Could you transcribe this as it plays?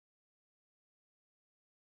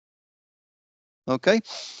Okay,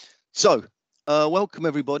 so welcome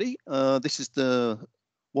everybody. This is the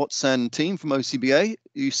Watson team from OCBA.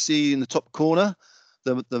 You see in the top corner,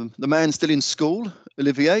 the man still in school,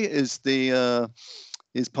 Olivier, is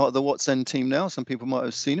part of the Watson team now. Some people might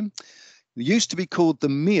have seen him. He used to be called the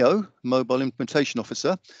MIO, Mobile Implementation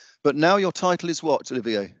Officer, but now your title is what,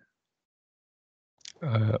 Olivier?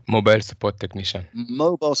 Mobile Support Technician.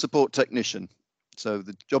 Mobile Support Technician. So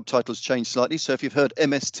the job title's changed slightly. So if you've heard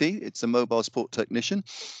MST, it's a Mobile Support Technician.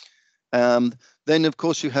 Then, of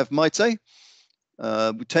course, you have Maite,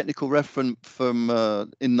 technical referent from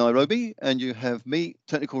in Nairobi, and you have me,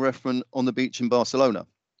 technical referent on the beach in Barcelona.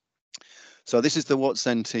 So this is the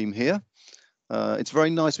Watson team here. It's very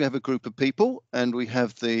nice. We have a group of people, and we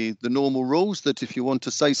have the normal rules that if you want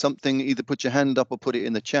to say something, either put your hand up or put it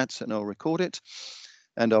in the chat, and I'll record it,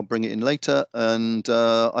 and I'll bring it in later. And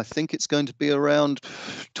I think it's going to be around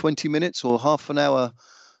 20 minutes or half an hour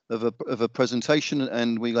of a presentation,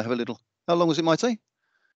 and we'll have a little. How long was it, Maite?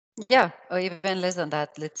 Yeah, or even less than that.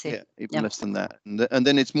 Let's see. Yeah, even less than that. And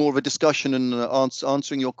then it's more of a discussion and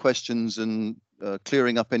answering your questions and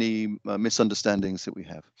clearing up any misunderstandings that we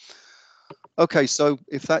have. Okay, so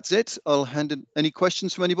if that's it, I'll hand in. Any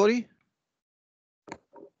questions from anybody?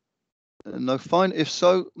 No, fine. If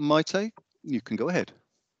so, Maite, you can go ahead.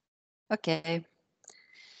 Okay.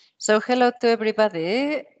 So hello to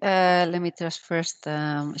everybody. Let me just first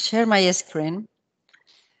share my screen.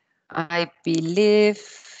 I believe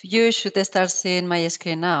you should start seeing my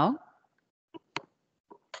screen now.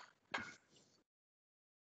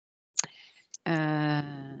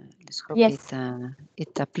 Let's hope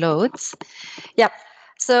it uploads. Yeah.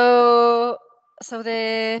 So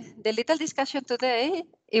the little discussion today,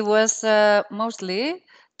 it was mostly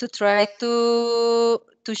to try to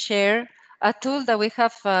share a tool that we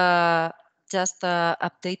have just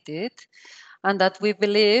updated, and that we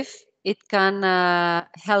believe it can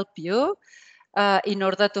help you in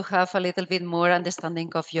order to have a little bit more understanding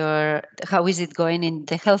of how is it going in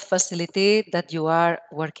the health facility that you are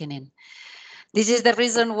working in. This is the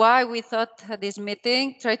reason why we thought this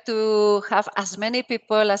meeting, try to have as many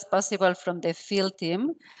people as possible from the field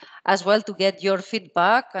team, as well to get your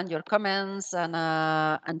feedback and your comments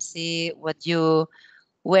and see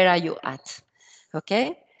where are you at,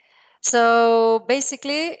 okay? So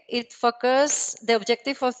basically, the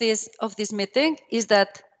objective of this meeting is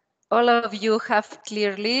that all of you have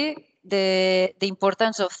clearly the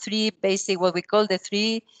importance of what we call the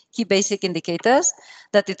three key basic indicators,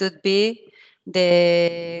 that it would be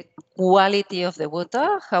the quality of the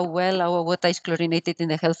water, how well our water is chlorinated in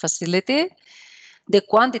the health facility, the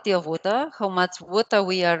quantity of water, how much water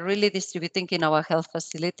we are really distributing in our health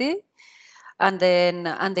facility, and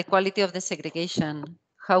the quality of the segregation.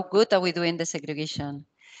 How good are we doing the segregation?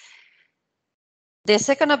 The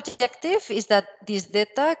second objective is that this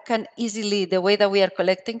data can easily, the way that we are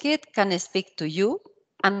collecting it, can speak to you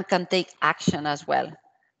and can take action as well.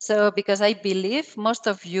 So because I believe most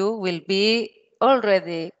of you will be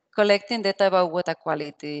already collecting data about water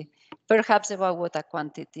quality, perhaps about water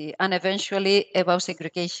quantity, and eventually about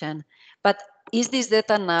segregation. But is this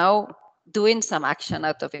data now doing some action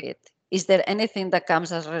out of it? Is there anything that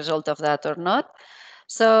comes as a result of that or not?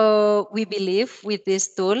 So we believe with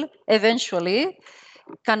this tool, eventually,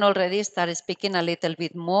 can already start speaking a little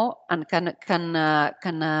bit more, and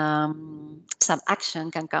some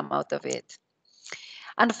action can come out of it.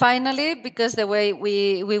 And finally, because the way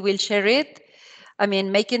we will share it, I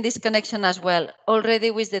mean, making this connection as well,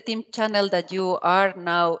 already with the team channel that you are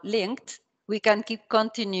now linked, we can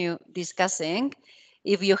continue discussing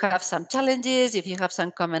if you have some challenges, if you have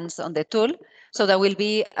some comments on the tool. So there will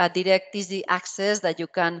be a direct, easy access that you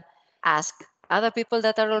can ask other people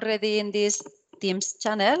that are already in this Teams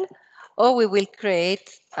channel, or we will create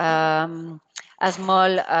a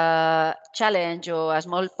small challenge or a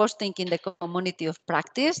small posting in the community of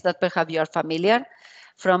practice that perhaps you are familiar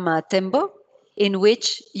from Tembo, in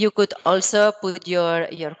which you could also put your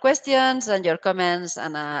questions and your comments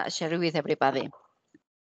and share it with everybody.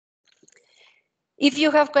 If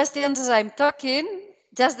you have questions as I'm talking,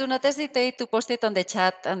 just do not hesitate to post it on the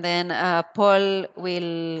chat, and then Paul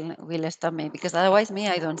will stop me, because otherwise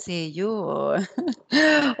I don't see you or,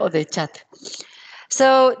 or the chat.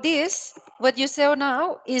 So this, what you saw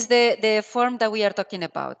now, is the form that we are talking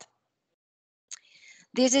about.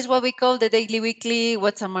 This is what we call the daily, weekly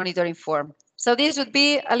Watson monitoring form. So this would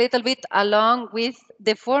be a little bit along with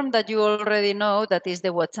the form that you already know, that is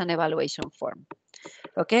the Watson evaluation form.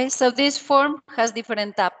 Okay, so this form has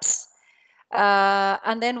different tabs.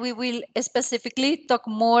 And then we will specifically talk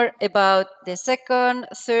more about the second,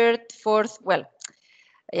 third, fourth, well,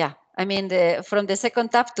 yeah, I mean, from the second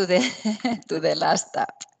tab to the to the last tab.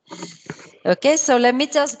 Okay, so let me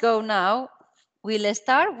just go now. We'll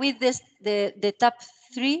start with the tab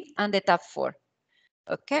 3 and the tab 4.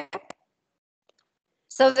 Okay.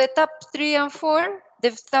 So the tab 3 and 4,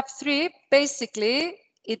 the tab 3, basically,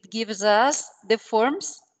 it gives us the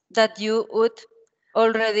forms that you would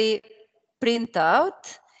already print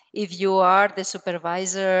out if you are the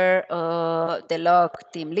supervisor, or the log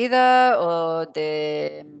team leader, or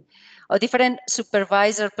different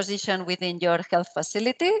supervisor position within your health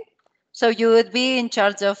facility. So you would be in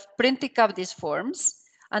charge of printing up these forms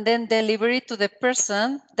and then deliver it to the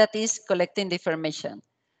person that is collecting the information.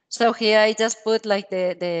 So here I just put like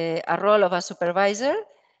a role of a supervisor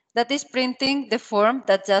that is printing the form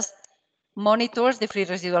that just monitors the free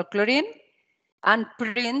residual chlorine and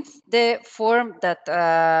prints the form that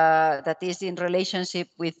that is in relationship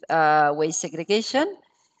with waste segregation,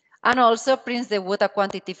 and also prints the water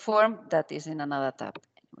quantity form that is in another tab,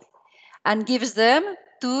 and gives them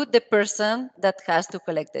to the person that has to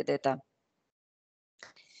collect the data.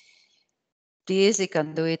 This, it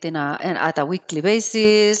can do it at a weekly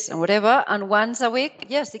basis and whatever. And once a week,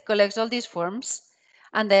 yes, it collects all these forms,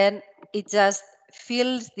 and then it just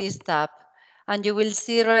fills this tab. And you will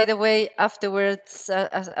see right away afterwards,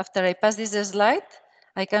 after I pass this slide,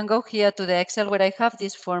 I can go here to the Excel where I have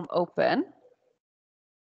this form open.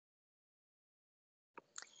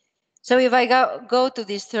 So if I go to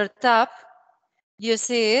this third tab, you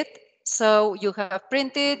see it. So you have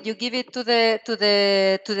printed, you give it to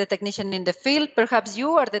the technician in the field. Perhaps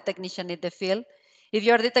you are the technician in the field. If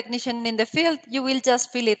you are the technician in the field, you will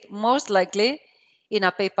just fill it most likely in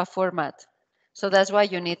a paper format. So that's why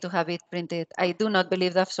you need to have it printed. I do not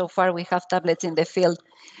believe that so far we have tablets in the field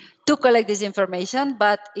to collect this information,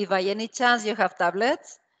 but if by any chance you have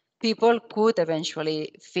tablets, people could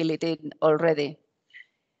eventually fill it in already.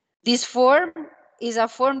 This form is a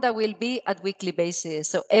form that will be at weekly basis.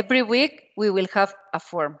 So every week we will have a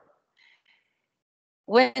form.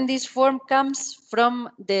 When this form comes from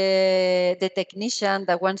the technician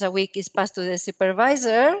that once a week is passed to the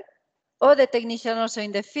supervisor, or the technician also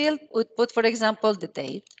in the field would put, for example, the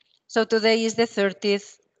date. So today is the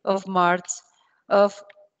 30th of March of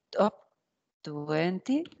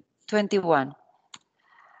 2021.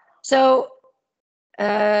 So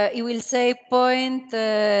it will say point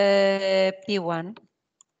P1.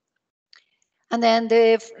 And then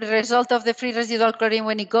the result of the free residual chlorine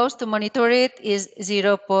when it goes to monitor it is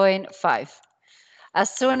 0.5.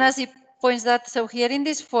 As soon as it points that, so here in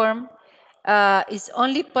this form, it's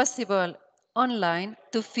only possible online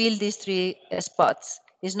to fill these 3 spots.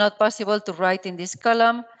 It's not possible to write in this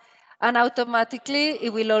column, and automatically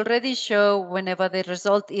it will already show whenever the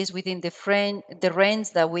result is within the range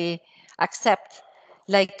that we accept,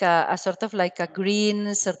 like a sort of like a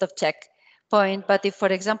green sort of check point. But if, for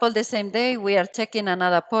example, the same day we are checking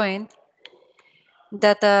another point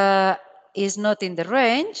that is not in the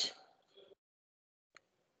range,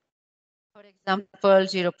 for example,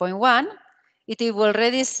 0.1, it will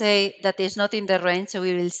already say that it's not in the range, so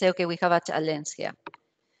we will say, okay, we have a challenge here.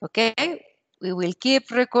 Okay, we will keep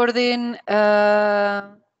recording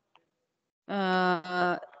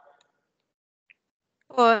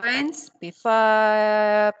points,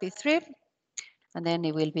 P5, P3, and then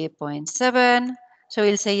it will be 0.7. So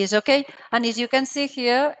we'll say it's okay. And as you can see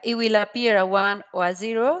here, it will appear a 1 or a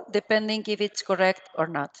 0, depending if it's correct or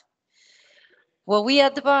not. What we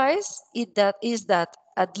advise is that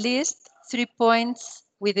at least 3 points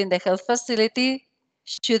within the health facility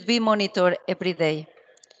should be monitored every day.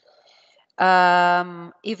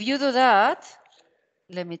 If you do that,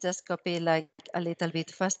 let me just copy like a little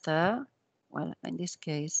bit faster. Well, in this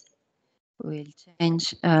case, we'll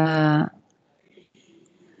change.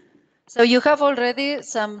 So you have already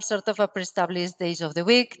some sort of a pre-established days of the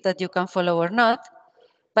week that you can follow or not.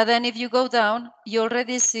 But then if you go down, you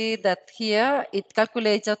already see that here it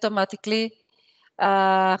calculates automatically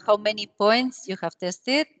how many points you have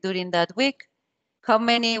tested during that week, how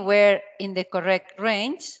many were in the correct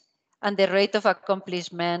range, and the rate of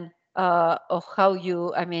accomplishment of how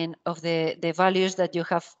you, of the values that you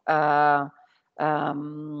have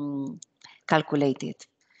calculated.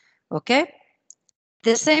 Okay?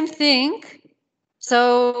 The same thing.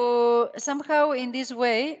 So somehow in this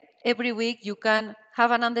way, every week you can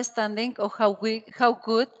have an understanding of how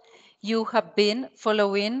good you have been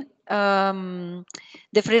following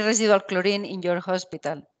the free residual chlorine in your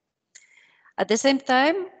hospital. At the same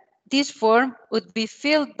time, this form would be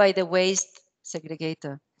filled by the waste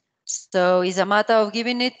segregator. So it's a matter of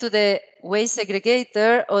giving it to the waste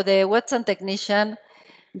segregator or the Watson technician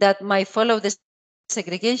that might follow the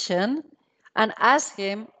segregation and ask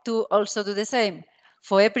him to also do the same.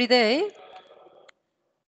 For every day,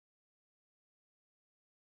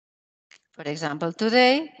 for example,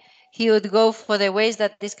 today, he would go for the waste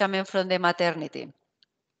that is coming from the maternity.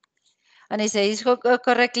 And he says, is it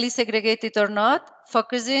correctly segregated or not?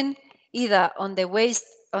 Focusing either on the waste,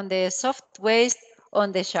 on the soft waste,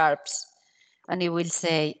 on the sharps. And he will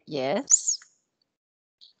say, yes.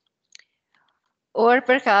 Or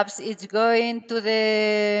perhaps it's going to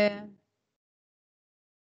the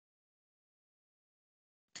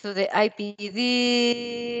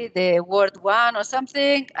IPD, the word 1 or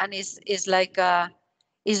something, and is like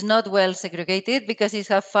is not well segregated because it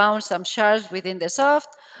has found some shards within the soft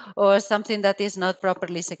or something that is not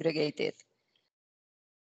properly segregated.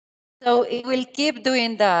 So it will keep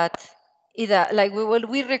doing that. Either like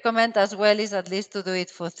we recommend as well is at least to do it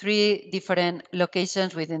for 3 different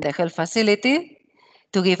locations within the health facility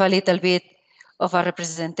to give a little bit of a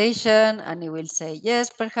representation, and it will say yes,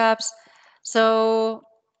 perhaps. So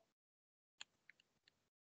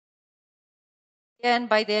again,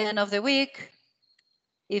 by the end of the week,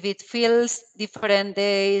 if it feels different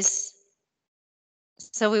days,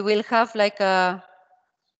 so we will have like a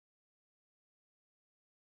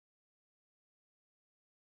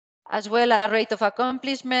as well a rate of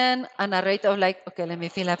accomplishment and a rate of like, okay, let me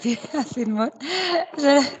fill up a bit more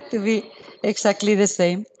to be exactly the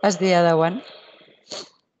same as the other one.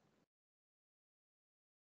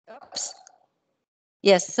 Oops.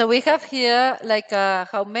 Yes, so we have here like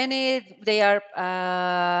how many they are,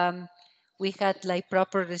 we had like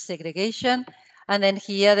proper segregation, and then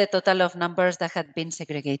here the total of numbers that had been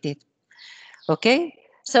segregated. Okay,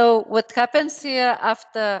 so what happens here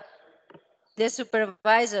after the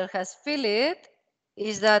supervisor has filled it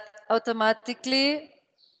is that automatically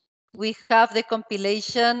we have the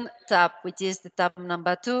compilation tab, which is the tab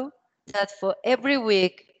number 2, that for every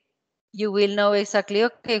week you will know exactly,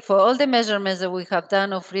 okay, for all the measurements that we have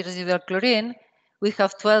done of free residual chlorine, we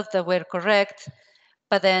have 12 that were correct,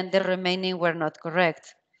 but then the remaining were not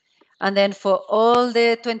correct. And then for all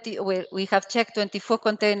the 20, we have checked 24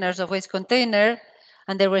 containers of waste container,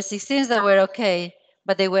 and there were 16 that were okay,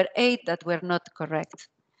 but there were 8 that were not correct.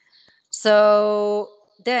 So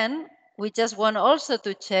then we just want also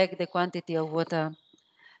to check the quantity of water.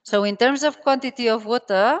 So in terms of quantity of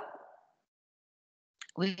water,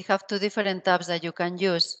 we have 2 different tabs that you can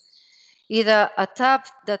use. Either a tab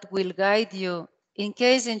that will guide you in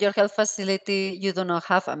case in your health facility you do not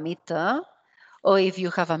have a meter, or if you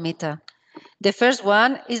have a meter. The first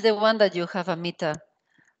one is the one that you have a meter.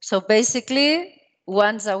 So basically,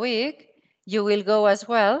 once a week, you will go as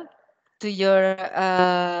well to your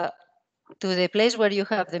to the place where you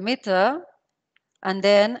have the meter, and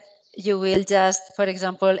then you will just, for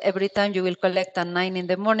example, every time you will collect at 9 in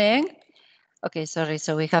the morning. Okay, sorry.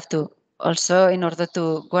 So we have to also, in order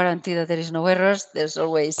to guarantee that there is no errors, there's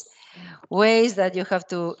always ways that you have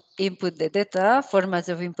to input the data, formats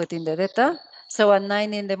of inputting the data. So at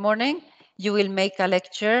 9 in the morning, you will make a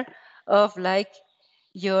lecture of like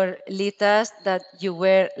your liters that you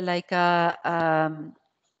were like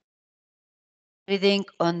reading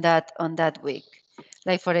on that week.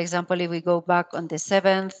 Like for example, if we go back on the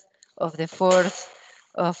 7th of the 4th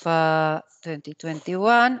of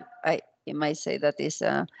 2021, you might say that is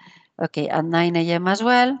okay at 9 a.m. as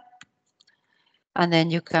well. And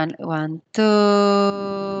then you can 1,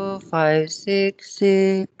 2, 5, 6,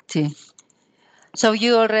 6. So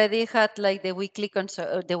you already had like the weekly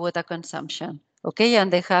the water consumption, okay?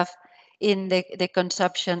 And they have in the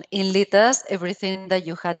consumption in liters everything that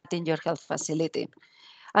you had in your health facility,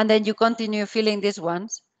 and then you continue filling these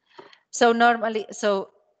ones. So normally, so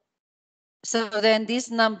then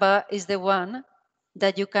this number is the one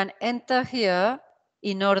that you can enter here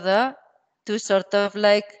in order to sort of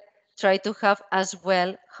like try to have as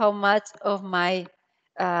well how much of my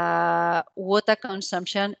water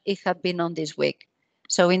consumption it had been on this week.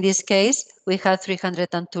 So in this case, we have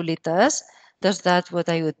 302 liters. That's what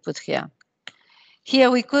I would put here.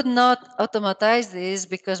 Here we could not automatize this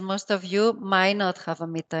because most of you might not have a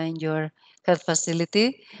meter in your health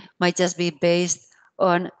facility, might just be based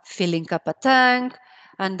on filling up a tank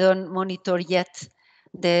and don't monitor yet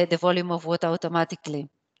the volume of water automatically.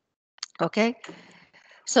 Okay,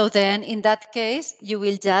 so then in that case, you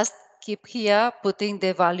will just keep here putting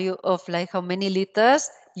the value of like how many liters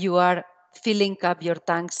you are filling up your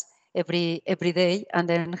tanks every day, and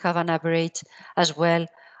then have an average as well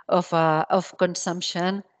of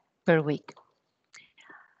consumption per week.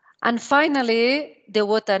 And finally, the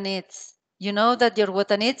water needs. You know that your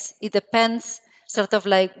water needs, it depends sort of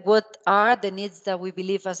like what are the needs that we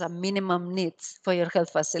believe as a minimum needs for your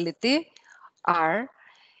health facility are.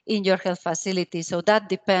 in your health facility. So that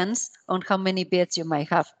depends on how many beds you might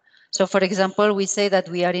have. So for example, we say that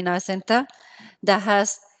we are in a center that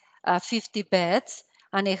has 50 beds,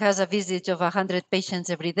 and it has a visit of 100 patients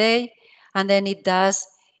every day, and then it does,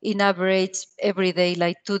 in average, every day,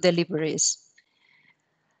 like 2 deliveries.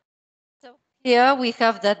 So here we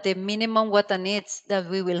have that the minimum water needs that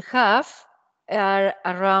we will have are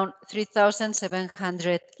around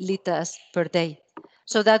 3,700 liters per day.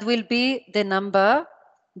 So that will be the number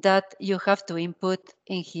that you have to input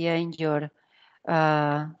in here in your,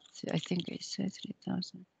 I think I said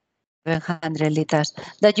 3,700 liters,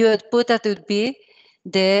 that you would put, that would be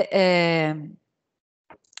the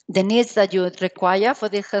needs that you would require for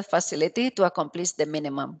the health facility to accomplish the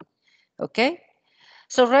minimum, okay?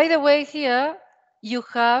 So right away here, you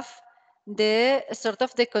have the sort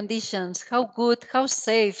of the conditions, how good, how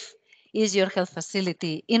safe is your health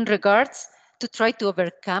facility in regards to try to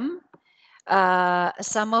overcome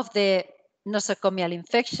some of the nosocomial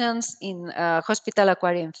infections, in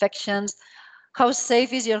hospital-acquired infections. How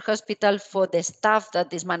safe is your hospital for the staff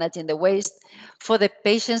that is managing the waste, for the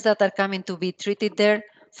patients that are coming to be treated there,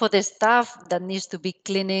 for the staff that needs to be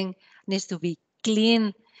clean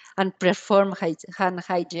and perform hand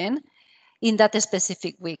hygiene in that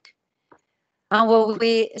specific week. And what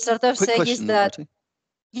we sort of say is that, Maite.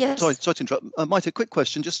 yes. Sorry to interrupt. Maite, quick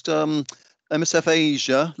question. Just MSF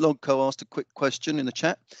Asia, Logco asked a quick question in the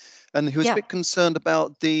chat, and he was a bit concerned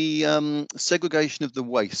about the segregation of the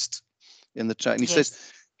waste in the chat. And he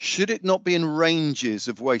says, should it not be in ranges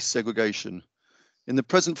of waste segregation? In the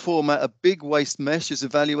present format, a big waste mesh is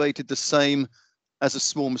evaluated the same as a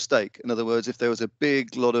small mistake. In other words, if there was a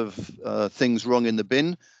big lot of things wrong in the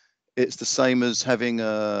bin, it's the same as having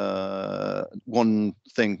one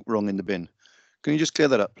thing wrong in the bin. Can you just clear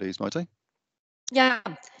that up, please, Maite? Yeah,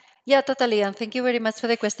 totally. And thank you very much for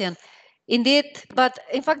the question. Indeed, but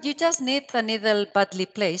in fact, you just need a needle badly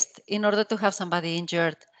placed in order to have somebody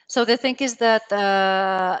injured. So the thing is that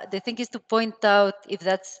to point out if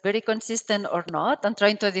that's very consistent or not, and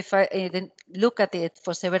trying to look at it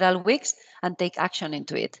for several weeks and take action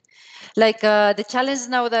into it. Like the challenge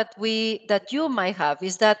now that you might have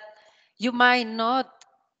is that you might not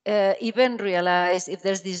even realize if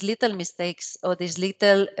there's these little mistakes or these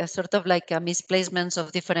little sort of like misplacements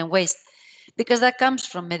of different waste, because that comes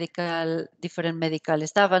from different medical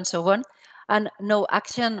staff and so on, and no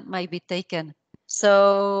action might be taken.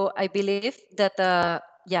 So I believe that,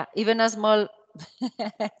 even a small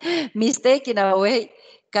mistake in a way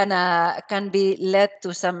can be led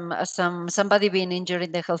to somebody being injured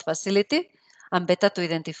in the health facility, and better to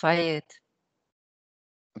identify it.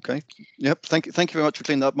 Okay. Yep. Thank you very much for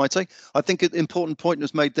cleaning that up, Maite. I think an important point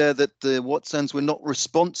was made there that the Watsons were not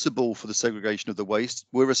responsible for the segregation of the waste.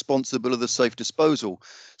 We're responsible for the safe disposal.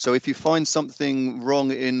 So if you find something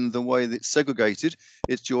wrong in the way that it's segregated,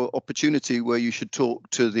 it's your opportunity where you should talk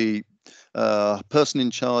to the person in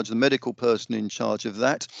charge, the medical person in charge of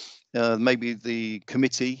that. Maybe the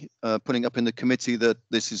committee, putting up in the committee that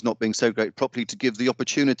this is not being segregated properly, to give the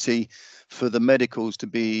opportunity for the medicals to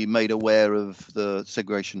be made aware of the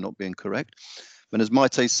segregation not being correct. And as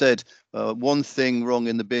Maite said, one thing wrong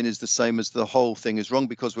in the bin is the same as the whole thing is wrong,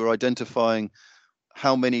 because we're identifying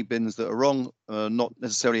how many bins that are wrong, not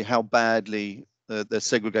necessarily how badly they're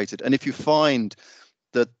segregated. And if you find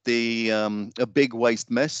that a big waste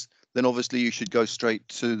mess, then obviously you should go straight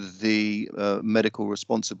to the medical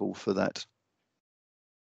responsible for that.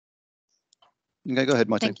 Okay, go ahead,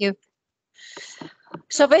 Maite. Thank you.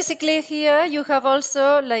 So basically here you have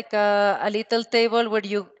also like a little table where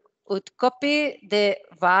you would copy the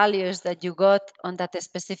values that you got on that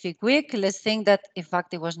specific week. Let's think that in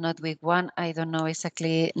fact it was not week 1. I don't know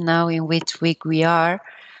exactly now in which week we are.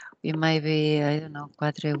 We might be, I don't know,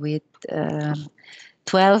 week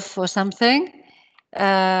 12 or something.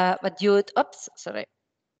 But you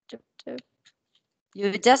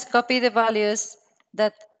just copy the values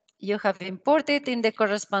that you have imported in the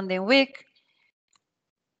corresponding week,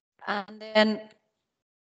 and then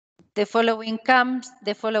the following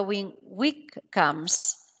week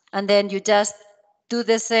comes, and then you just do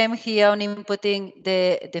the same here on inputting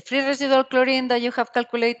the free residual chlorine that you have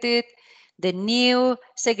calculated, the new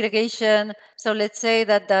segregation. So let's say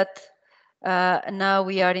that now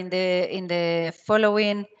we are in the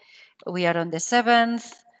following. We are on the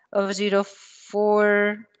 7th of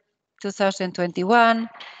 04/2021.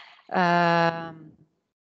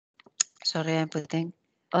 Sorry, I'm putting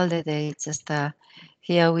all the dates. Just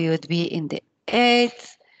here we would be in the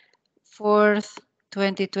 8th, 4th,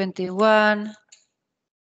 2021.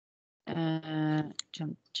 And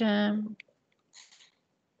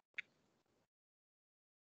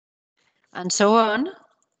so on.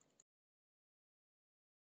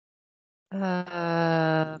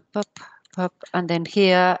 pop, and then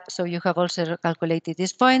here, so you have also calculated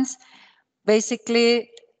these points. Basically,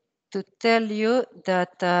 to tell you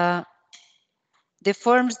that the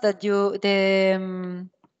forms that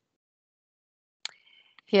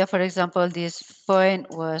here, for example, this point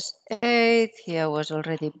was 8, here was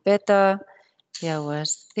already beta, here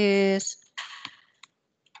was this.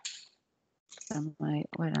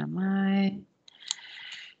 Where am I?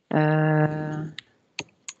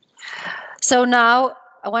 So now,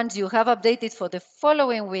 once you have updated for the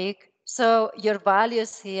following week, so your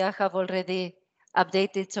values here have already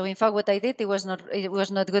updated. So in fact, what I did, it was not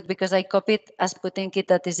good because I copied as putting it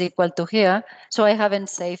that is equal to here. So I haven't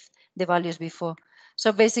saved the values before.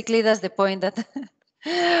 So basically, that's the point that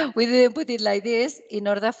we didn't put it like this in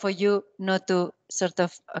order for you not to sort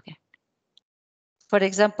of, okay. For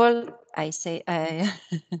example, I say, I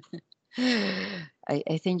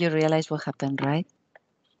think you realize what happened, right?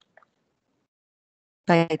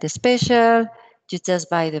 By the special, you just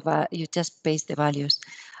paste the values,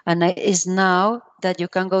 and it is now that you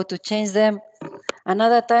can go to change them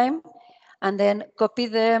another time, and then copy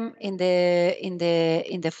them in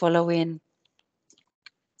the following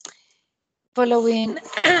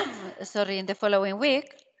sorry, in the following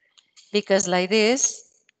week, because like this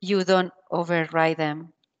you don't override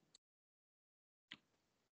them.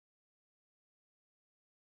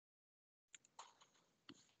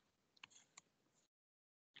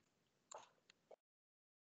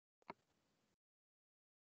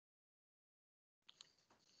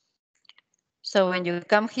 So when you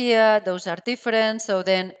come here, those are different. So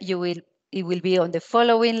then it will be on the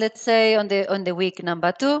following, let's say, on the week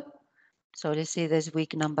number 2. So let's see this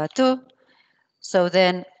week number 2. So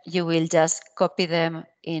then you will just copy them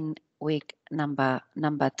in week number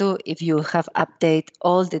 2 if you have updated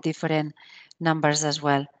all the different numbers as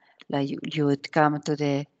well. Like you would come to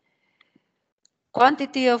the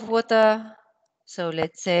quantity of water. So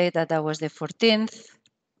let's say that was the 14th,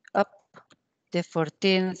 up the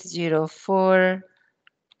 14th, 04,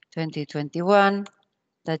 2021,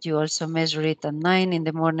 that you also measure it at 9 in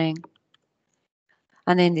the morning.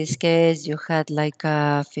 And in this case, you had like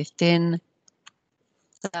 15,000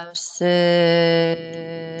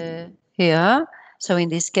 here. So in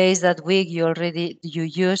this case, that week you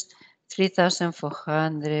used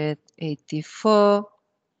 3,484.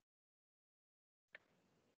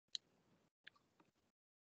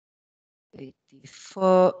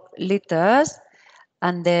 Liters.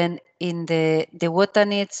 And then in the water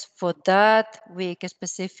needs for that week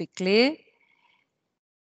specifically,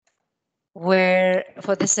 where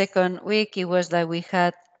for the second week, it was like we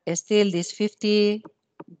had still these 50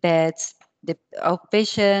 beds. The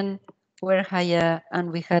outpatient were higher, and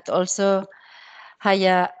we had also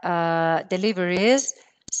higher deliveries.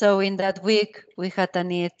 So in that week, we had a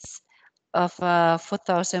needs of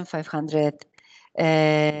 4,500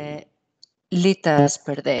 liters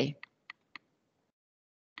per day.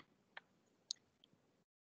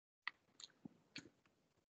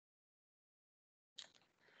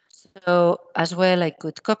 So as well, I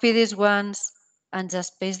could copy these ones and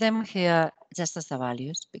just paste them here just as the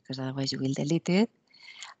values, because otherwise you will delete it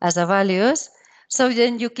as the values. So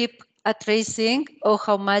then you keep a tracing of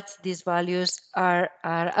how much these values are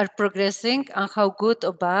progressing and how good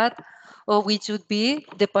or bad, or which would be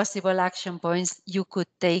the possible action points you could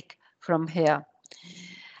take from here.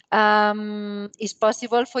 It's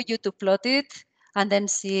possible for you to plot it and then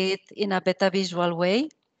see it in a better visual way.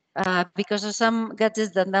 Because of some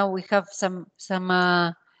gadgets that now we have some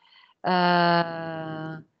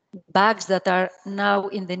bags that are now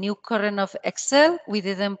in the new current of Excel, we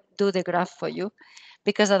didn't do the graph for you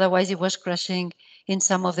because otherwise it was crashing in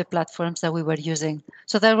some of the platforms that we were using.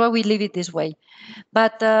 So that's why we leave it this way.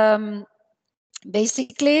 But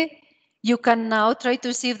basically, you can now try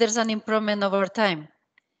to see if there's an improvement over time.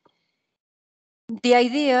 The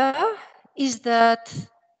idea is that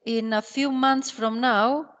in a few months from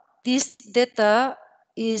now, this data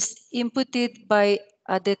is inputted by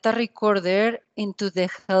a data recorder into the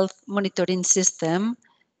health monitoring system,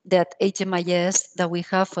 that HMIS that we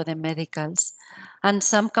have for the medicals. And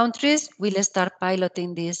some countries will start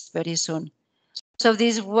piloting this very soon. So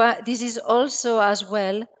this is also as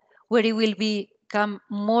well where it will become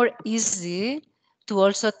more easy to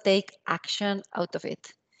also take action out of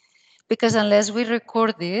it. Because unless we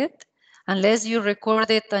record it, unless you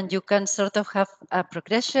record it and you can sort of have a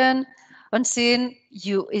progression on seeing,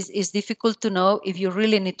 it's difficult to know if you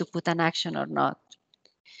really need to put an action or not.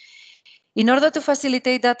 In order to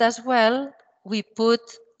facilitate that as well, we put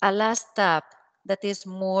a last tab that is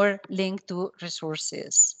more linked to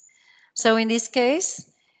resources. So in this case,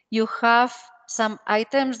 you have some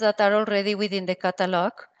items that are already within the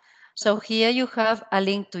catalog. So here you have a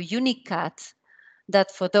link to Unicat,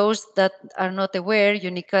 that for those that are not aware,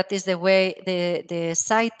 Unicat is the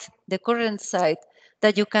site, the current site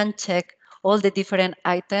that you can check all the different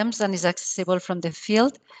items and is accessible from the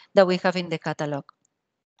field that we have in the catalog.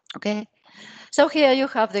 Okay, so here you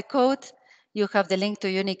have the code, you have the link to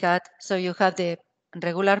Unicat, so you have the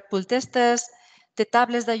regular pool testers, the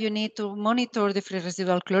tablets that you need to monitor the free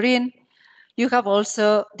residual chlorine. You have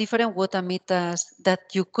also different water meters that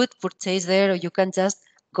you could purchase there, or you can just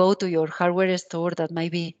go to your hardware store that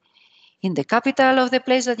might be in the capital of the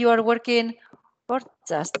place that you are working, or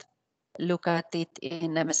just look at it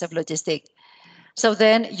in MSF Logistics. So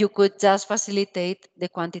then you could just facilitate the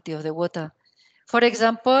quantity of the water. For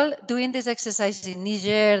example, doing this exercise in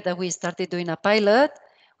Niger that we started doing a pilot,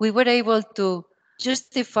 we were able to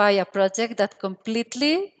justify a project that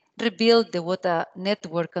completely rebuilt the water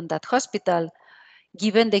network on that hospital,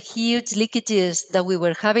 given the huge leakages that we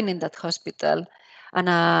were having in that hospital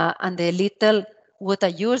and the little water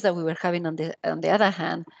use that we were having on the other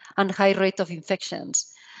hand, and high rate of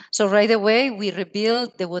infections. So right away, we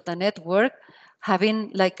rebuilt the water network,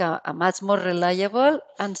 having like a much more reliable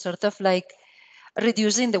and sort of like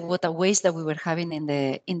reducing the water waste that we were having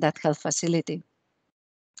in that health facility.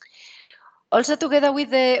 Also, together with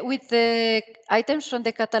the items from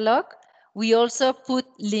the catalog, we also put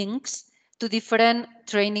links to different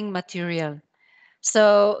training material.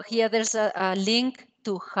 So here there's a link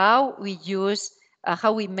to how we use,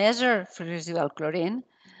 how we measure free residual chlorine.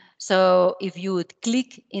 So if you would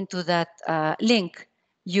click into that link,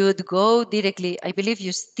 you'd go directly, I believe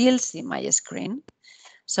you still see my screen.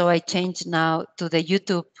 So I change now to the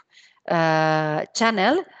YouTube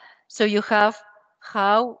channel. So you have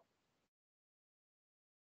how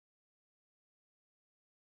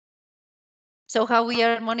we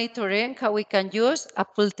are monitoring, how we can use a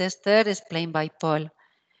pool tester explained by Paul.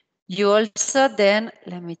 You also then,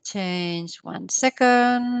 let me change 1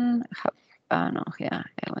 second. No, here,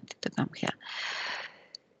 I wanted to come here.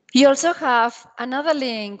 You also have another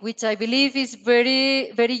link, which I believe is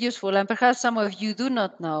very, very useful, and perhaps some of you do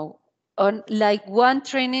not know, on like one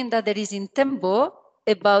training that there is in Tembo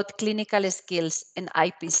about clinical skills and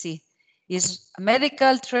IPC. It's a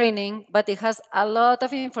medical training, but it has a lot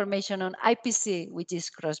of information on IPC, which is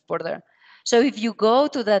cross-border. So if you go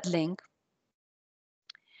to that link,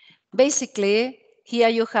 basically, here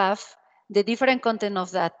you have the different content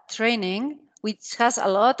of that training, which has a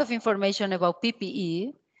lot of information about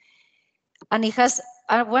PPE, and it has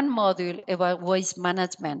one module about waste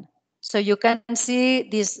management. So you can see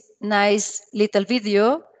this nice little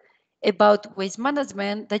video about waste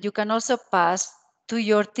management that you can also pass to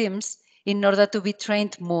your teams in order to be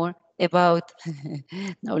trained more about.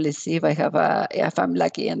 Now let's see if I have if I'm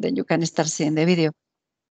lucky, and then you can start seeing the video.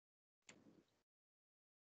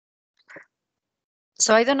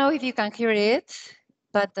 So I don't know if you can hear it,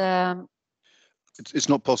 but it's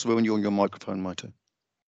not possible when you're on your microphone, Maite.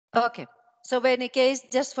 Okay. So in any case,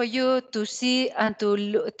 just for you to see and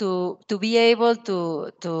to be able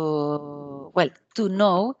to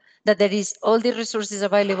know that there is all the resources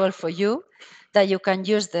available for you, that you can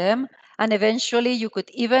use them, and eventually you could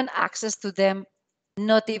even access to them,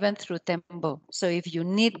 not even through Tembo. So if you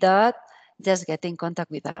need that, just get in contact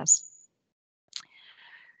with us.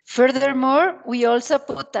 Furthermore, we also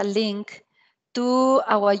put a link to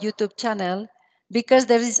our YouTube channel, because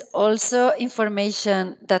there is also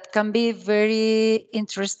information that can be very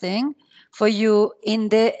interesting for you in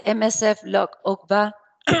the MSF Log OCBA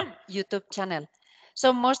YouTube channel.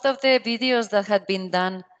 So most of the videos that had been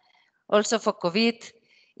done also for COVID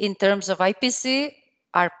in terms of IPC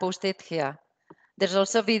are posted here. There's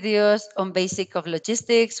also videos on basic of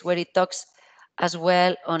logistics, where it talks as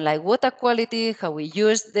well on like water quality, how we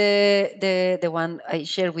use the one I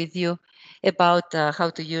shared with you about how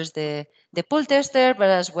to use the pool tester, but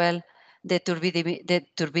as well the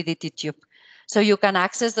turbidity tube. So you can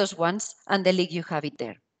access those ones, and the link you have it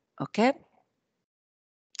there. Okay.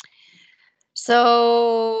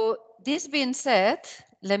 So this being said,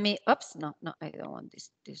 let me. Oops, no, I don't want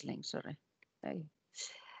this link. Sorry.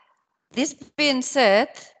 This being said,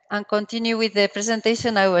 and continue with the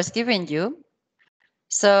presentation I was giving you.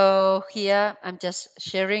 So here I'm just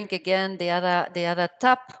sharing again the other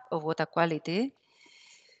tab of water quality.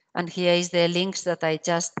 And here is the links that I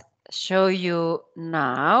just show you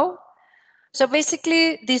now. So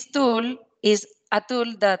basically, this tool is a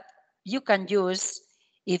tool that you can use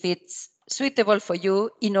if it's suitable for you,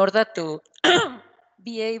 in order to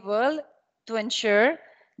be able to ensure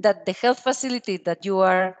that the health facility that you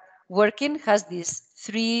are working has these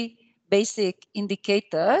 3 basic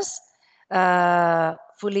indicators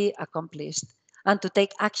fully accomplished, and to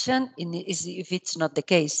take action if it's not the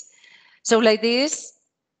case. So like this,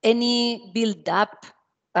 any build-up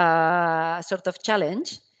sort of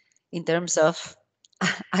challenge in terms of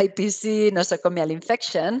IPC, nosocomial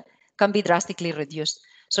infection, can be drastically reduced.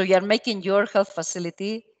 So you are making your health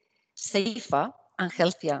facility safer and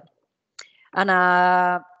healthier. And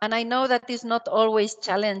I know that it's not always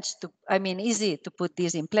easy to put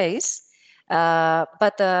this in place.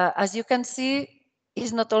 But as you can see,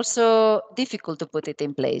 it's not also difficult to put it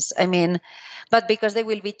in place. But because there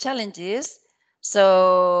will be challenges,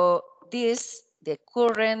 so the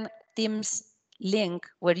current Teams link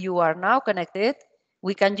where you are now connected,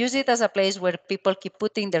 we can use it as a place where people keep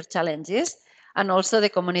putting their challenges, and also the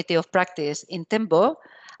community of practice in Tembo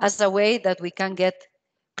as a way that we can get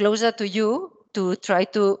closer to you to try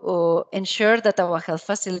to ensure that our health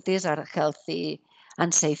facilities are healthy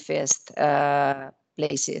and safest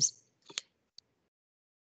places.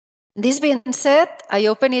 This being said, I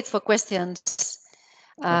open it for questions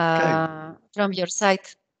from your side.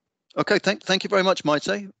 Okay, thank you very much,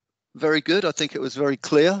 Maite. Very good. I think it was very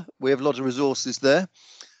clear. We have a lot of resources there.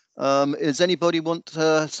 Does anybody want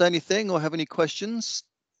to say anything or have any questions?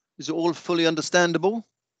 Is it all fully understandable?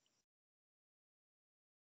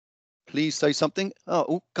 Please say something.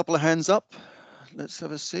 Oh, a couple of hands up. Let's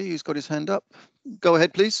have a see who's got his hand up. Go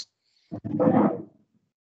ahead, please.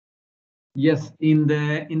 Yes, in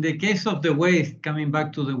the case of the waste, coming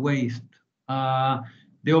back to the waste,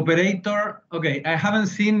 the operator, okay, I haven't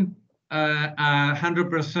seen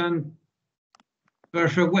 100%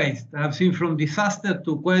 perfect waste. I've seen from disaster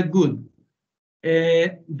to quite good.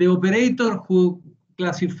 The operator who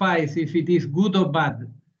classifies if it is good or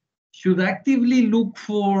bad should actively look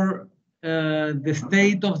for the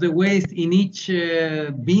state of the waste in each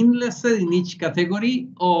bin, let's say, in each category,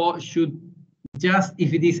 or should just,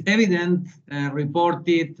 if it is evident, report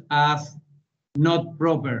it as not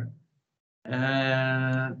proper.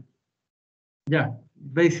 Yeah,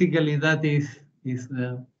 basically that is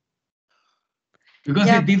the... Because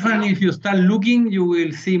it's different if you start looking, you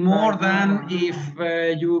will see more than if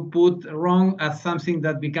you put wrong as something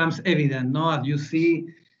that becomes evident, no? As you see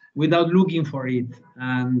without looking for it.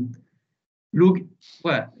 And look,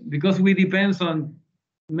 well, because we depend on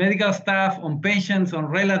medical staff, on patients, on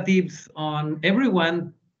relatives, on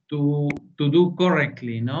everyone to do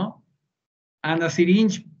correctly, no? And a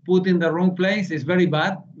syringe put in the wrong place is very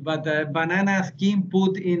bad, but a banana skin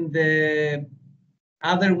put in the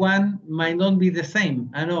other one might not be the same.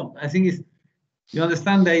 I know, I think it's, you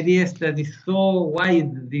understand the idea is that it's so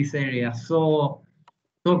wide, this area, so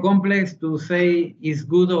complex to say is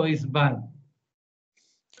good or is bad.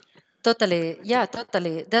 Totally, yeah,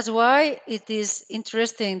 totally. That's why it is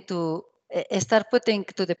interesting to start putting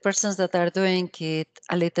to the persons that are doing it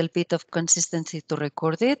a little bit of consistency to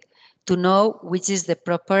record it, to know which is the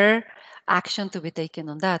proper action to be taken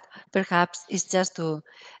on that. Perhaps it's just to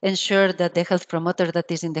ensure that the health promoter that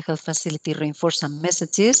is in the health facility reinforce some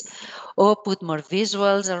messages, or put more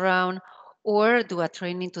visuals around, or do a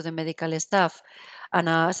training to the medical staff.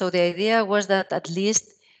 And so the idea was that at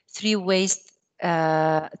least three waste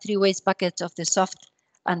buckets of the soft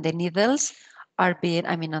and the needles are being,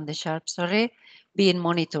 on the sharp, being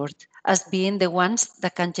monitored as being the ones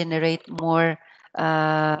that can generate more,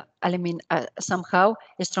 somehow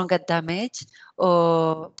stronger damage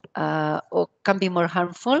or can be more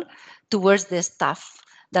harmful towards the staff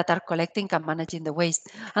that are collecting and managing the waste.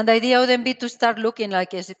 And the idea would then be to start looking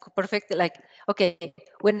like, is it perfect? Like, okay,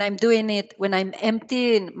 when I'm doing it, when I'm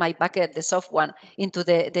emptying my bucket, the soft one, into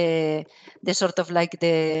the sort of like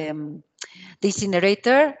the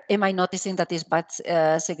incinerator, am I noticing that it's bad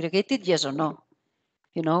segregated? Yes or no?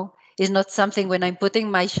 You know, it's not something when I'm putting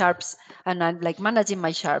my sharps and I'm like managing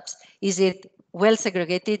my sharps. Is it well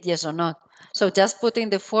segregated? Yes or not? So just putting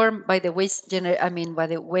the form by the waste by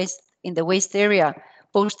the waste in the waste area,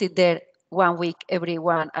 post it there 1 week, every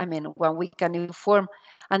 1 week a new form,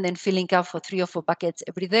 and then filling up for 3 or 4 buckets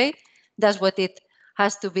every day. That's what it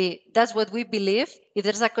has to be. That's what we believe. If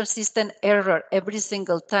there's a consistent error every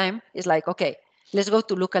single time, it's like, okay, let's go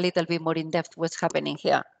to look a little bit more in depth what's happening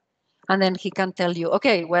here. And then he can tell you,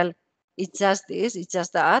 okay, well, it's just this, it's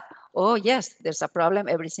just that. Oh, yes, there's a problem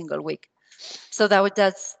every single week. So that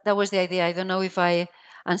was the idea. I don't know if I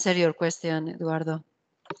answered your question, Eduardo.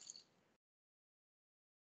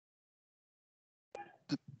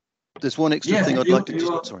 There's one extra thing I'd like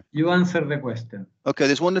to sorry. You answered the question. Okay,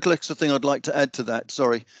 there's one little extra thing I'd like to add to that.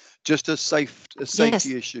 Sorry, just a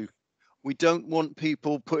safety issue. We don't want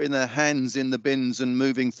people putting their hands in the bins and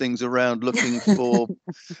moving things around looking for,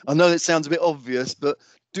 I know it sounds a bit obvious, but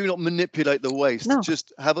do not manipulate the waste. No.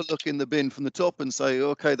 Just have a look in the bin from the top and say,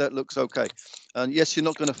 okay, that looks okay. And yes, you're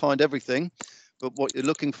not going to find everything, but what you're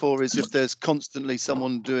looking for is if there's constantly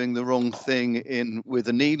someone doing the wrong thing with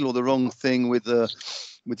a needle or the wrong thing with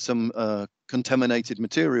some contaminated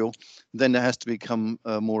material, then that has to become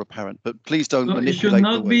more apparent. But please don't manipulate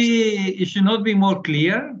the waste. It should not be more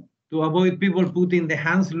clear to avoid people putting the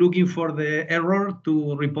hands looking for the error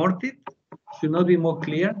to report it. Should not be more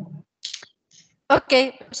clear.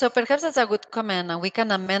 Okay, so perhaps that's a good comment, and we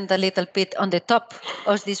can amend a little bit on the top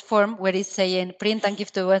of this form where it's saying print and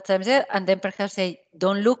give to what time there, and then perhaps say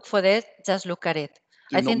don't look for it, just look at it.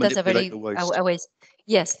 I think that's a very waste.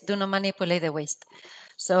 Yes, do not manipulate the waste.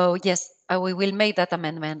 So yes, we will make that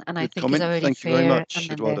amendment, and I think it's a very Thank you very much,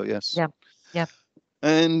 amendment. Eduardo. Yes. Yeah, yeah.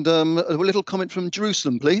 And a little comment from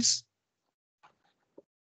Jerusalem, please.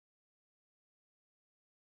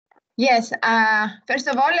 Yes, first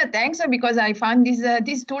of all, thanks, because I found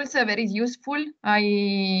these tools very useful.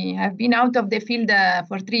 I have been out of the field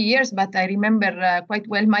for 3 years, but I remember quite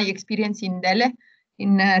well my experience in Dele,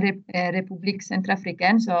 in Republic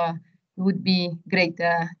Centrafricaine, so it would be great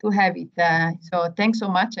to have it. So thanks so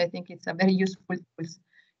much. I think it's a very useful tool.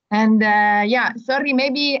 And yeah, sorry,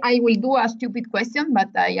 maybe I will do a stupid question, but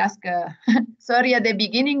I ask sorry at the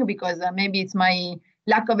beginning because maybe it's my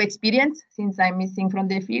lack of experience since I'm missing from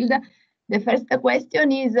the field. The first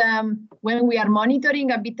question is when we are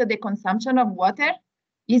monitoring a bit of the consumption of water,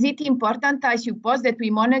 is it important, I suppose, that we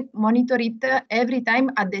monitor it every time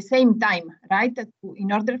at the same time, right?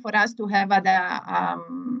 In order for us to have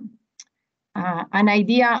an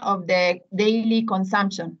idea of the daily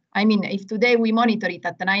consumption. I mean, if today we monitor it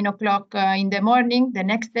at 9 o'clock in the morning, the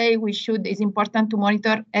next day it's important to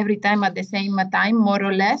monitor every time at the same time, more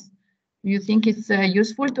or less. Do you think it's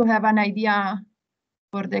useful to have an idea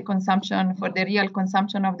for the consumption, for the real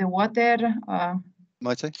consumption of the water?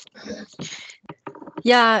 Maite?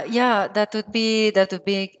 Yeah, that would be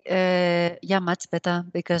much better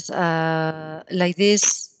because like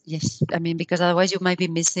this, yes, I mean, because otherwise you might be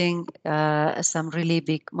missing some really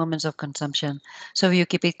big moments of consumption. So if you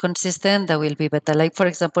keep it consistent, that will be better. Like for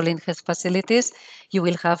example, in health facilities, you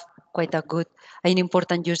will have quite an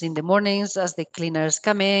important use in the mornings as the cleaners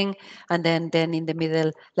coming, and then in the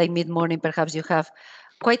middle, like mid-morning, perhaps you have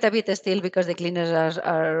quite a bit still because the cleaners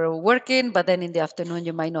are working, but then in the afternoon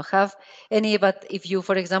you might not have any. But if you,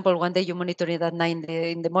 for example, one day you monitor it at 9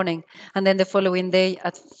 in the morning, and then the following day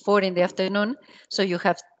at 4 in the afternoon, so you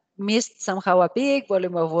have missed somehow a big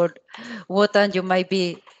volume of water, and you might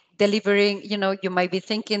be delivering, you might be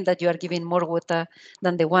thinking that you are giving more water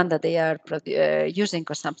than the one that they are using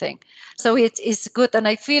or something. So it's good. And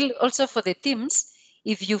I feel also for the teams,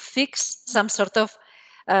 if you fix some sort of,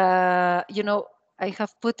 I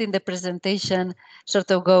have put in the presentation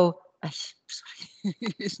sort of sorry,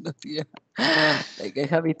 it's not here. Like I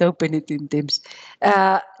have it open it in Teams.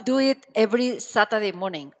 Do it every Saturday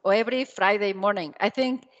morning or every Friday morning. I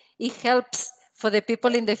think it helps for the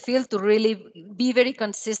people in the field to really be very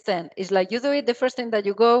consistent. It's like you do it the first thing that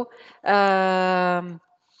you go, the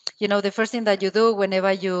first thing that you do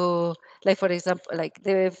whenever you, like for example, like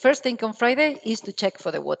the first thing on Friday is to check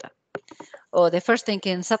for the water. Or the first thing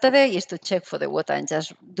in Saturday is to check for the water and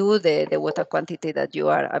just do the water quantity that you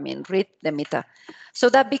are, read the meter. So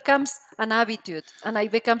that becomes an habitude, and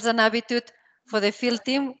it becomes an habitude for the field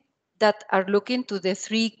team that are looking to the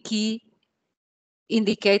 3 key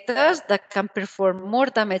indicators that can perform more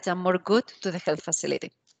damage and more good to the health facility.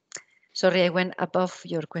 Sorry, I went above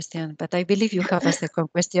your question, but I believe you have a second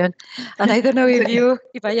question, and I don't know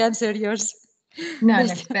if I answer yours. No,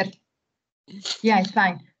 that's perfect. Yeah, it's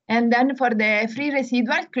fine. And then for the free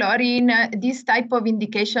residual chlorine, this type of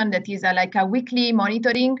indication that is like a weekly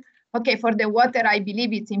monitoring. Okay, for the water, I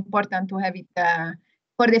believe it's important to have it.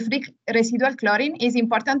 For the free residual chlorine, is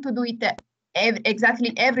important to do it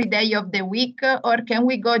exactly every day of the week, or can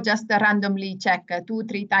we go just randomly check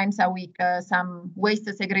 2-3 times a week some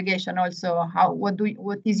waste segregation also? What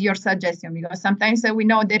is your suggestion? Because sometimes we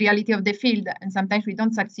know the reality of the field, and sometimes we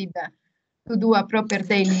don't succeed to do a proper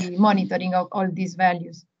daily monitoring of all these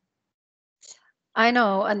values. I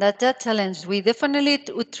know, and that challenge, we definitely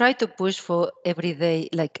would try to push for every day,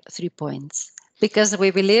 like 3 points, because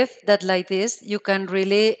we believe that like this, you can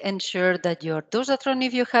really ensure that your dosatron,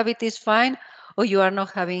 if you have it, is fine, or you are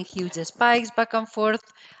not having huge spikes back and forth,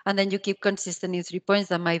 and then you keep consistent in 3 points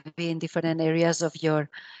that might be in different areas of your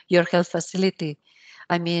health facility.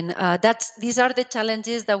 I mean, these are the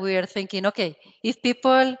challenges that we are thinking, okay, if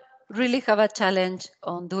people really have a challenge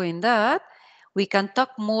on doing that, we can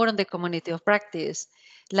talk more on the community of practice,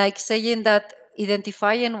 like saying that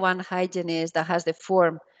identifying one hygienist that has the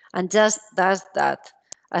form and just does that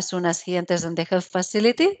as soon as he enters in the health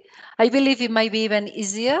facility. I believe it might be even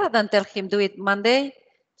easier than tell him do it Monday,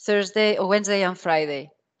 Thursday, or Wednesday and Friday,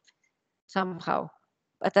 somehow.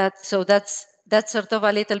 But that's sort of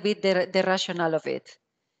a little bit the rationale of it.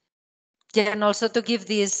 Yeah, and also to give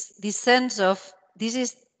this sense of this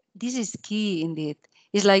is key indeed.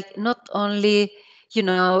 It's like not only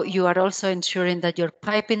you are also ensuring that your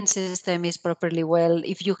piping system is properly well.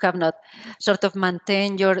 If you have not sort of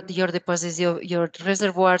maintained your deposits, your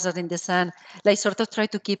reservoirs are in the sun, like sort of try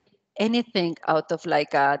to keep anything out of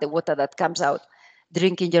like the water that comes out.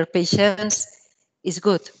 Drinking your patients is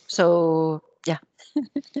good. So yeah.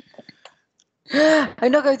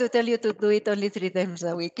 I'm not going to tell you to do it only 3 times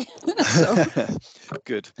a week.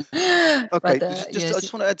 Good. Okay. But, I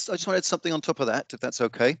just want to add something on top of that, if that's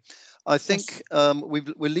okay. I think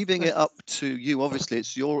we're leaving it up to you. Obviously,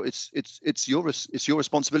 it's your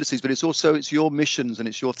responsibilities, but it's your missions and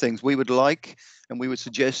it's your things. We would like and we would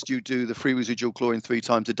suggest you do the free residual chlorine 3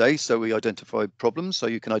 times a day, so we identify problems, so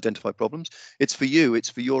you can identify problems. It's for you. It's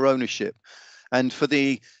for your ownership, and for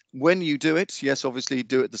when you do it, yes, obviously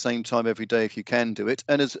do it at the same time every day if you can do it.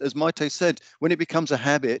 And as Maite said, when it becomes a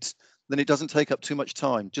habit, then it doesn't take up too much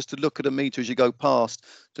time. Just to look at a meter as you go past,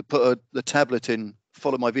 to put the tablet in,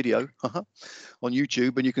 follow my video on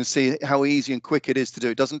YouTube, and you can see how easy and quick it is to do.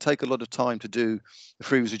 It doesn't take a lot of time to do the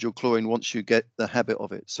free residual chlorine once you get the habit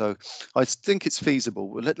of it. So I think it's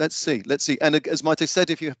feasible. Let's see. And as Maite said,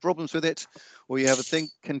 if you have problems with it or you have a thing,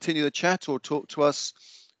 continue the chat or talk to us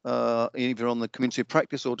either on the community of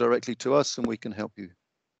practice or directly to us, and we can help you.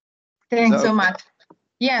 Thanks so much.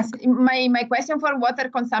 Yes, my question for water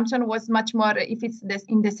consumption was much more if it's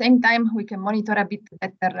in the same time we can monitor a bit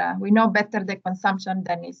better. We know better the consumption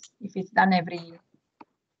than if it's done every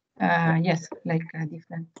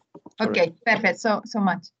different. Okay, perfect. So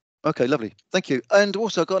much. Okay, lovely. Thank you. And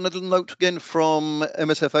also I got another note again from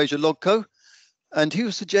MSF Asia Logco. And he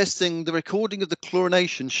was suggesting the recording of the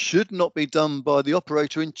chlorination should not be done by the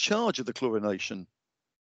operator in charge of the chlorination.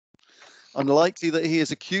 Unlikely that he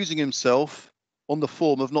is accusing himself on the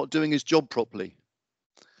form of not doing his job properly.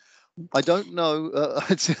 I don't know.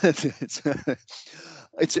 It's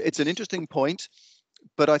an interesting point,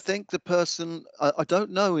 but I think the person, I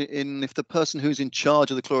don't know if the person who's in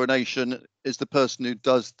charge of the chlorination is the person who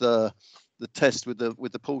does the test with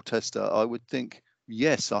the pool tester. I would think.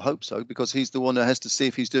 Yes, I hope so, because he's the one that has to see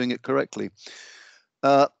if he's doing it correctly.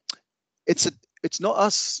 It's not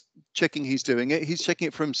us checking he's doing it. He's checking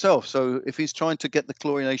it for himself. So if he's trying to get the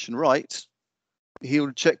chlorination right,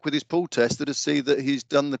 he'll check with his pool tester to see that he's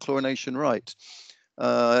done the chlorination right.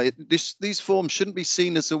 These forms shouldn't be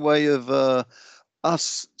seen as a way of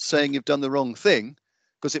us saying you've done the wrong thing,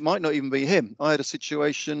 because it might not even be him. I had a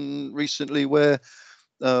situation recently where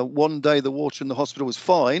one day the water in the hospital was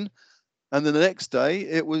fine, and then the next day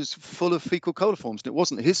it was full of fecal coliforms. And it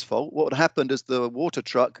wasn't his fault. What had happened is the water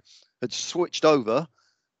truck had switched over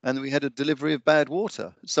and we had a delivery of bad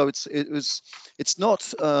water. So it's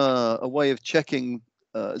not a way of checking,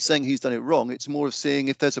 saying he's done it wrong. It's more of seeing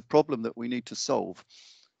if there's a problem that we need to solve.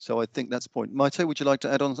 So I think that's the point. Maite, would you like to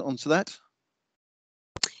add on to that?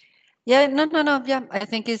 Yeah, no. Yeah, I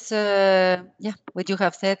think it's, what you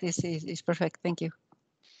have said is perfect. Thank you.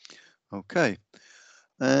 Okay.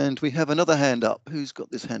 And we have another hand up. Who's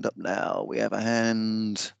got this hand up now? We have a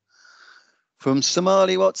hand from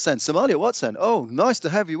Somali Watson. Somali Watson. Oh, nice to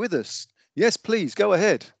have you with us. Yes, please go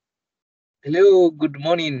ahead. Hello, good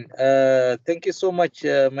morning. Thank you so much,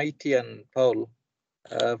 Maite and Paul,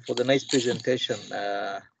 for the nice presentation.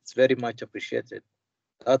 It's very much appreciated.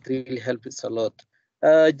 That really helps a lot.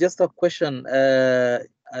 Just a question. I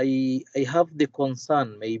have the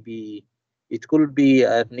concern, maybe it could be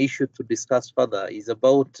an issue to discuss further, is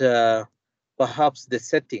about perhaps the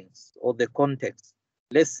settings or the context.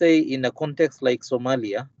 Let's say in a context like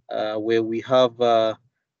Somalia, where we have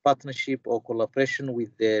partnership or collaboration with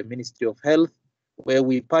the Ministry of Health, where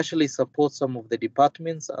we partially support some of the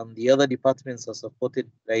departments and the other departments are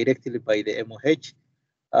supported directly by the MOH.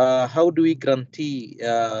 How do we guarantee,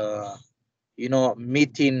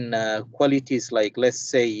 meeting qualities like, let's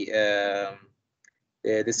say,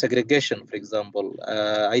 the segregation, for example?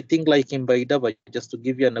 I think like in Baidaba, just to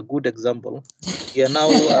give you a good example, we are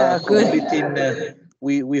now completing,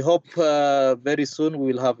 we hope very soon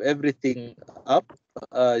we will have everything up,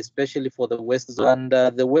 especially for the West Zone.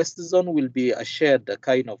 And the West Zone will be a shared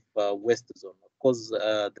kind of West Zone. Of course,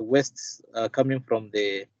 the West coming from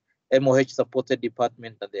the MOH supported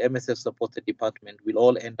department and the MSF supported department will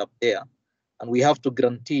all end up there. And we have to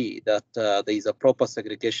guarantee that there is a proper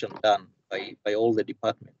segregation done by all the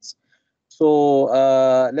departments. So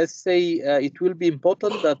let's say it will be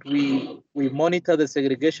important that we monitor the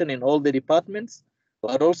segregation in all the departments,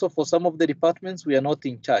 but also for some of the departments we are not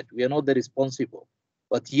in charge, we are not the responsible,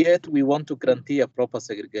 but yet we want to guarantee a proper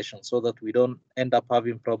segregation so that we don't end up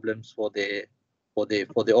having problems for the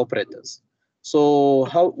operators. So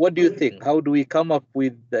what do you think? How do we come up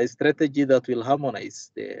with a strategy that will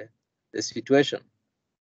harmonize the situation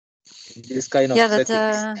in this kind of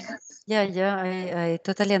settings? I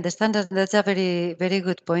totally understand that. That's a very, very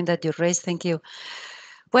good point that you raised. Thank you.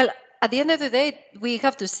 Well, at the end of the day, we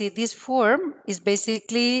have to see this form is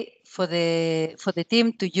basically for the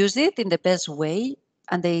team to use it in the best way,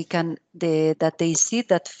 and that they see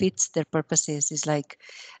that fits their purposes. It's like,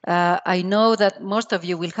 I know that most of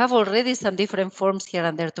you will have already some different forms here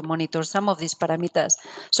and there to monitor some of these parameters.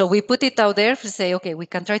 So we put it out there to say, okay, we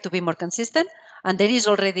can try to be more consistent, and there is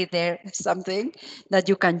already there something that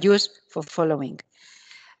you can use for following.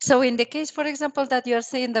 So in the case, for example, that you are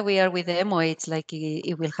saying that we are with the MOH, like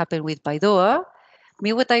it will happen with Baidoa,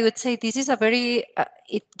 what I would say, this is a very,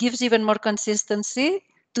 it gives even more consistency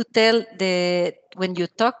to tell when you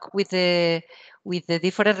talk with the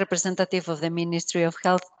different representative of the Ministry of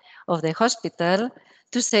Health of the hospital,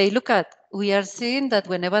 to say, look we are seeing that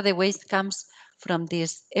whenever the waste comes from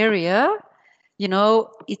this area,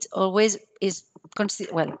 it's always it's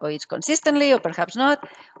consistently or perhaps not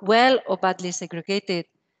well or badly segregated.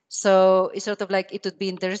 So it's sort of like, it would be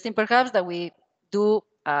interesting perhaps that we do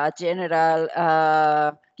a general,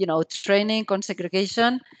 training on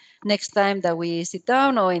segregation next time that we sit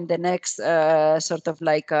down, or in the next sort of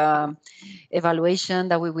like evaluation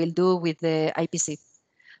that we will do with the IPC.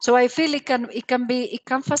 So I feel it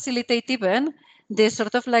can facilitate even the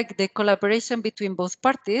sort of like the collaboration between both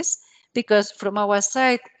parties, because from our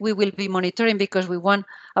side, we will be monitoring because we want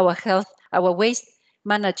our waste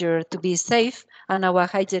manager to be safe, and our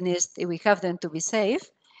hygienist, if we have them, to be safe.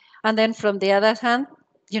 And then from the other hand,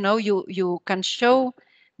 you can show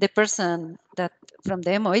the person that from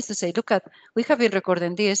the MOH to say, look we have been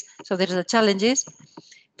recording this, so there's the challenges,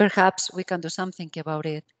 perhaps we can do something about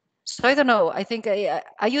it. So I don't know, I think I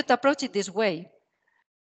would approach it this way.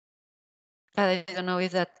 I don't know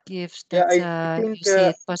if that gives that you see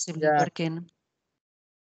it possibly working.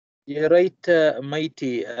 You're right,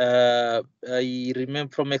 Mighty. I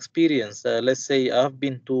remember from experience, let's say I've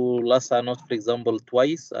been to Lhasa North, for example,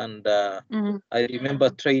 twice, and I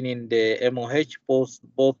remember training the MOH, both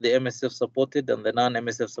the MSF supported and the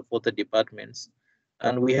non-MSF supported departments.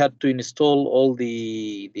 And we had to install all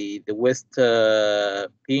the waste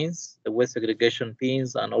pins, the waste segregation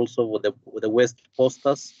pins, and also with the waste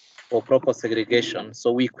posters for proper segregation.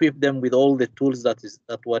 So we equipped them with all the tools that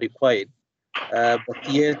were required. But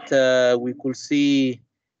yet we could see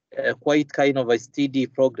quite kind of a steady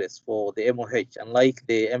progress for the MOH, unlike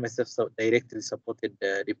the MSF directly supported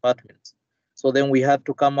departments. So then we had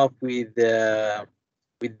to come up with the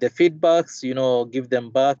feedbacks, give them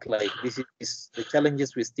back, like this is the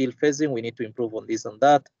challenges we're still facing, we need to improve on this and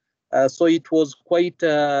that. So it was quite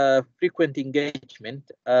frequent engagement.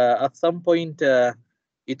 At some point,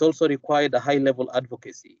 it also required a high level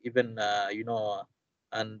advocacy, even,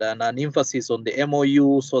 and an emphasis on the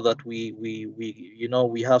MOU, so that we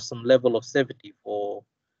have some level of safety for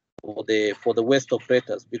the waste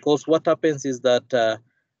operators. Because what happens is that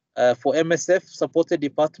for MSF supported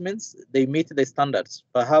departments, they meet the standards.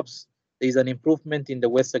 Perhaps there is an improvement in the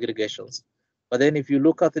waste segregations. But then if you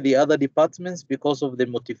look at the other departments, because of the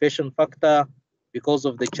motivation factor, because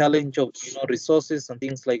of the challenge of resources and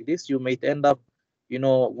things like this, you might end up,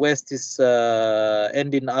 waste is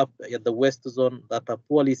ending up at the waste zone that are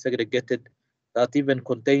poorly segregated, that even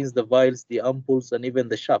contains the vials, the ampoules, and even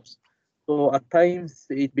the sharps. So at times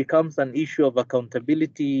it becomes an issue of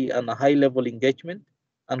accountability and a high level engagement.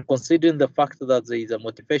 And considering the fact that there is a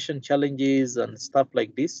motivation challenges and stuff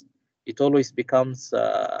like this, it always becomes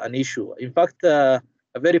an issue. In fact, a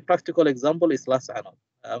very practical example is Lhasa.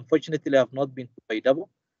 Unfortunately, I have not been to Baidabo,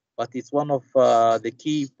 but it's one of the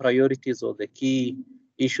key priorities or the key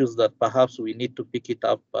issues that perhaps we need to pick it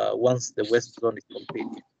up once the West Zone is complete.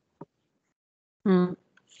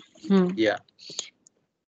 Yeah.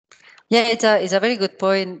 Yeah, it's a very good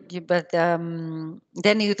point, but then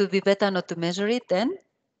it would be better not to measure it then,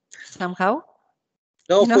 somehow.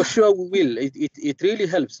 No, for sure we will. It really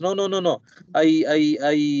helps. No. I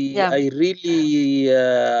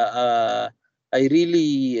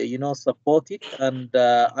really support it, and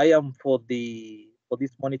I am for these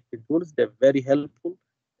monitoring tools. They're very helpful,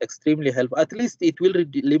 extremely helpful. At least it will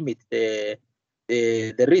limit the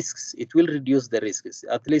risks. It will reduce the risks.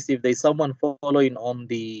 At least if there's someone following on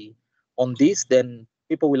this, then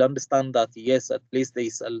people will understand that yes, at least there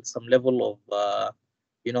is some level of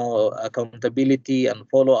accountability and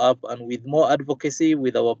follow up, and with more advocacy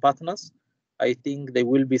with our partners, I think there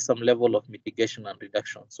will be some level of mitigation and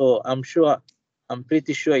reduction. So I'm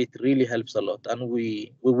pretty sure it really helps a lot, and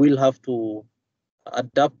we will have to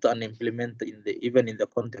adapt and implement even in the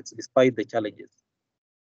context, despite the challenges.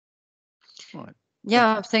 Right.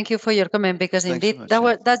 Yeah, thank you for your comment, because Thanks indeed so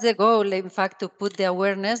much, that's the goal, in fact, to put the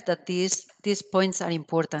awareness that these points are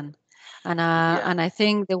important. And and I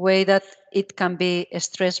think the way that it can be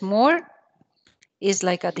stressed more is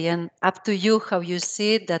like at the end up to you how you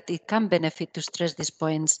see that it can benefit to stress these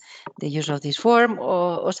points, the use of this form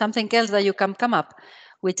or something else that you can come up,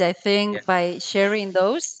 which I think by sharing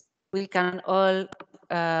those we can all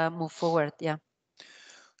move forward. Yeah.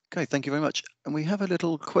 Okay, thank you very much. And we have a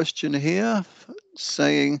little question here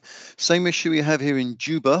saying, same issue we have here in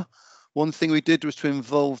Juba. One thing we did was to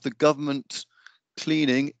involve the government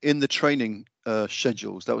cleaning in the training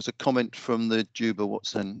schedules. That was a comment from the Juba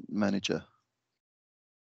Watson manager.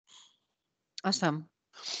 Awesome.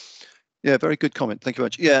 Yeah, very good comment. Thank you very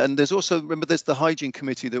much. Yeah, and there's also, remember, there's the hygiene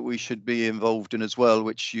committee that we should be involved in as well,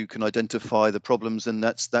 which you can identify the problems, and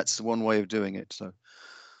that's one way of doing it. So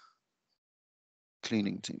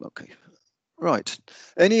cleaning team, okay. Right.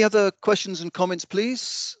 Any other questions and comments,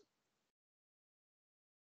 please?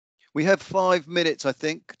 We have 5 minutes, I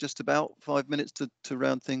think, just about 5 minutes to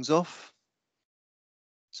round things off.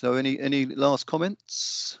 So any last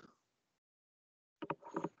comments?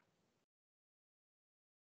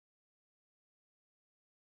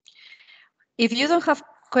 If you don't have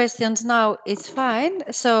questions now, it's fine.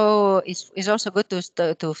 So it's also good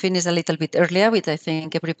to finish a little bit earlier, which I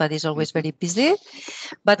think everybody is always very busy.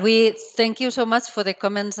 But we thank you so much for the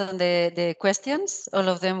comments and the questions. All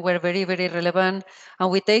of them were very, very relevant.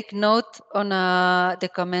 And we take note on the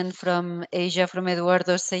comment from Asia, from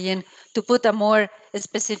Eduardo, saying to put a more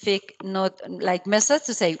specific note, like message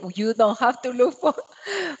to say, you don't have to look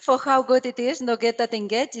for how good it is, no, get that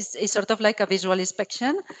engaged. It's sort of like a visual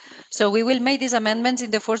inspection. So we will make these amendments in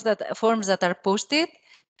the forms that are posted,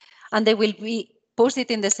 and they will be posted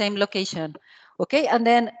in the same location. Okay, and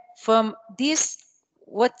then from this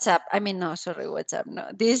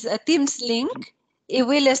this Teams link, it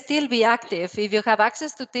will still be active. If you have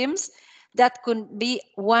access to Teams, that could be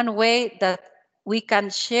one way that we can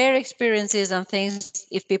share experiences and things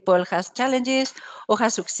if people has challenges or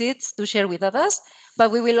has succeeds to share with others, but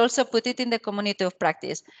we will also put it in the community of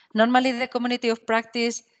practice. Normally the community of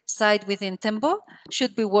practice site within Tempo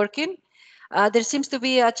should be working. There seems to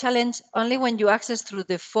be a challenge only when you access through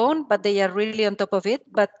the phone, but they are really on top of it.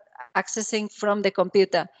 But accessing from the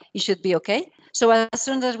computer, it should be okay. So as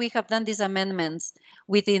soon as we have done these amendments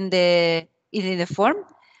within the form,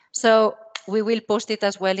 so we will post it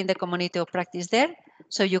as well in the community of practice there,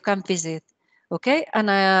 so you can visit. Okay, and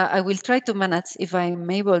I will try to manage, if I'm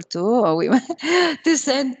able to, or to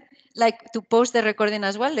send, like, to post the recording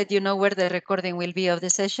as well, let you know where the recording will be of the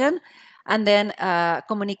session, and then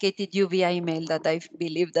communicate it you via email. That I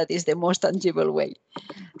believe that is the most tangible way.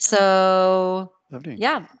 So Lovely.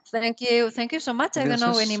 yeah, thank you so much. I don't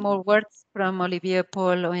know any more words from Olivier,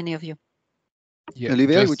 Paul, or any of you. Yeah,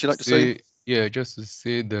 Olivier, would you like to say? Yeah, just to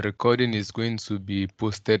say the recording is going to be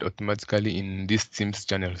posted automatically in this Teams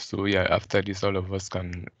channel. So yeah, after this, all of us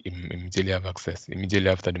can immediately have access, immediately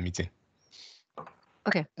after the meeting.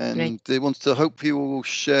 Okay, and great. they want to hope you will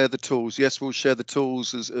share the tools. Yes, we'll share the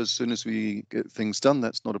tools as soon as we get things done.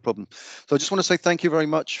 That's not a problem. So I just want to say thank you very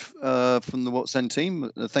much from the WhatsApp team.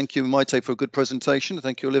 Thank you, Maite, for a good presentation.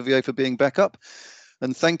 Thank you, Olivier, for being back up.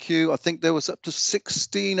 And thank you. I think there was up to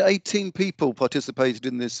 16, 18 people participated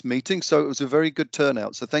in this meeting. So it was a very good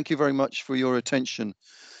turnout. So thank you very much for your attention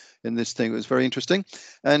in this thing. It was very interesting.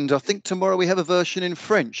 And I think tomorrow we have a version in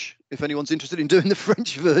French. If anyone's interested in doing the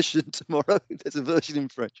French version tomorrow, there's a version in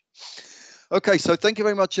French. Okay, so thank you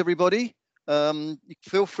very much, everybody.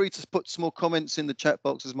 Feel free to put some more comments in the chat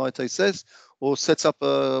box, as Maite says, or we'll set up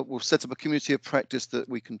a community of practice that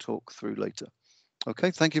we can talk through later. Okay,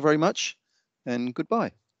 thank you very much and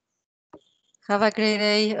goodbye. Have a great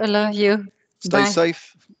day, all of you. Stay Bye.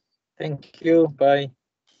 safe. Thank you. Bye.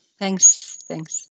 Thanks.